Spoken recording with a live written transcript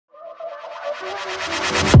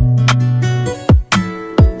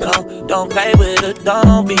Don't play with it,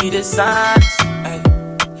 don't be dishonest. Ay,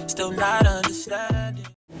 still not understanding.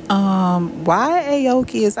 Why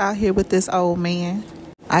Aoki is out here with this old man?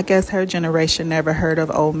 I guess her generation never heard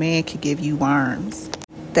of old man could give you worms.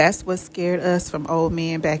 That's what scared us from old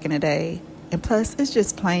men back in the day. And plus, it's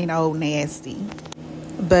just plain old nasty.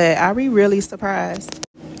 But are we really surprised?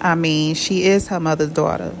 I mean, she is her mother's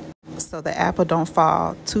daughter. So the apple don't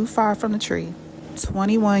fall too far from the tree.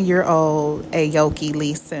 21-year-old Aoki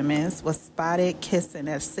Lee Simmons was spotted kissing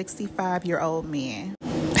a 65-year-old man.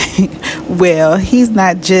 Well, he's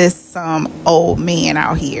not just some old man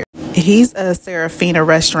out here. He's a Serafina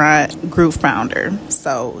restaurant group founder.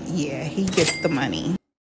 So, yeah, he gets the money.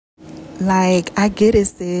 Like, I get it,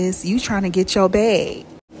 sis. You trying to get your bag.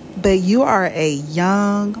 But you are a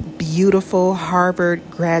young, beautiful Harvard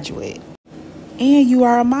graduate. And you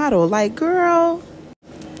are a model. Like, girl,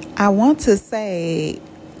 I want to say,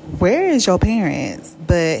 where is your parents?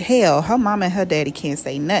 But hell, her mama and her daddy can't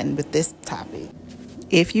say nothing with this topic.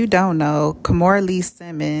 If you don't know, Aoki Lee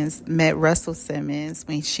Simmons met Russell Simmons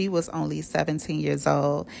when she was only 17 years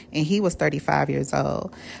old and he was 35 years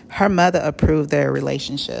old. Her mother approved their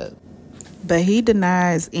relationship, but he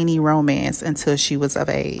denies any romance until she was of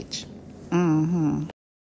age.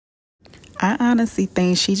 I honestly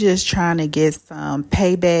think she's just trying to get some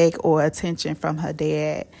payback or attention from her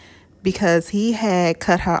dad because he had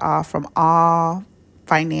cut her off from all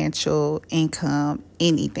financial income,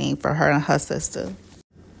 anything for her and her sister.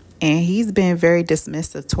 And he's been very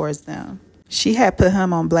dismissive towards them. She had put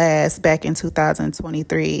him on blast back in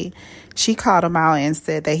 2023. She called him out and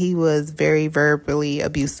said that he was very verbally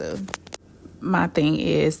abusive. My thing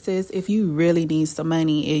is, sis, if you really need some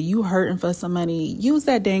money, if you hurting for some money, use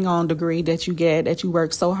that dang on degree that you get, that you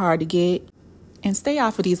work so hard to get, and stay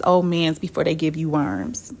off of these old mans before they give you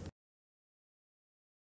worms.